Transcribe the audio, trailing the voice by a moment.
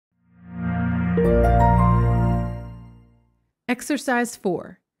Exercise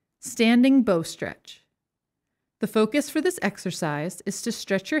 4, Standing Bow Stretch. The focus for this exercise is to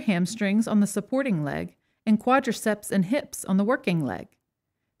stretch your hamstrings on the supporting leg and quadriceps and hips on the working leg.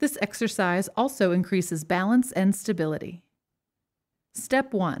 This exercise also increases balance and stability.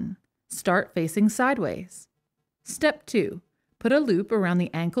 Step 1. Start facing sideways. Step 2. Put a loop around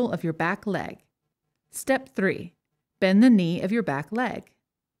the ankle of your back leg. Step 3. Bend the knee of your back leg.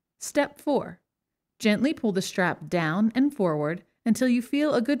 Step 4. Gently pull the strap down and forward until you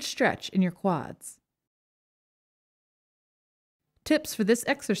feel a good stretch in your quads. Tips for this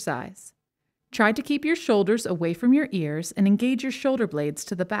exercise. Try to keep your shoulders away from your ears and engage your shoulder blades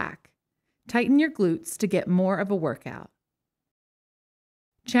to the back. Tighten your glutes to get more of a workout.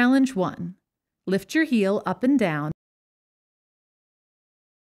 Challenge 1. Lift your heel up and down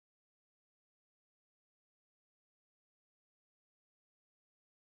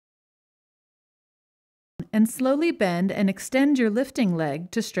and slowly bend and extend your lifting leg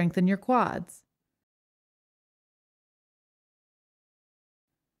to strengthen your quads.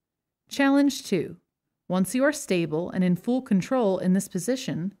 Challenge 2. Once you are stable and in full control in this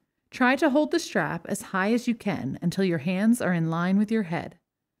position, try to hold the strap as high as you can until your hands are in line with your head.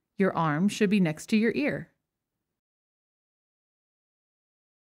 Your arm should be next to your ear.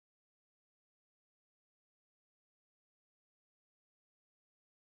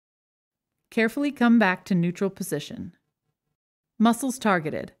 Carefully come back to neutral position. Muscles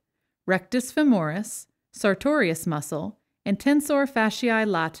targeted: rectus femoris, sartorius muscle, and tensor fasciae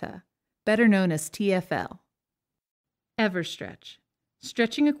lata, better known as TFL. EverStretch,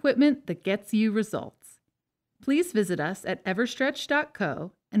 stretching equipment that gets you results. Please visit us at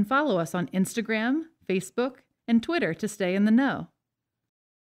everstretch.co and follow us on Instagram, Facebook, and Twitter to stay in the know.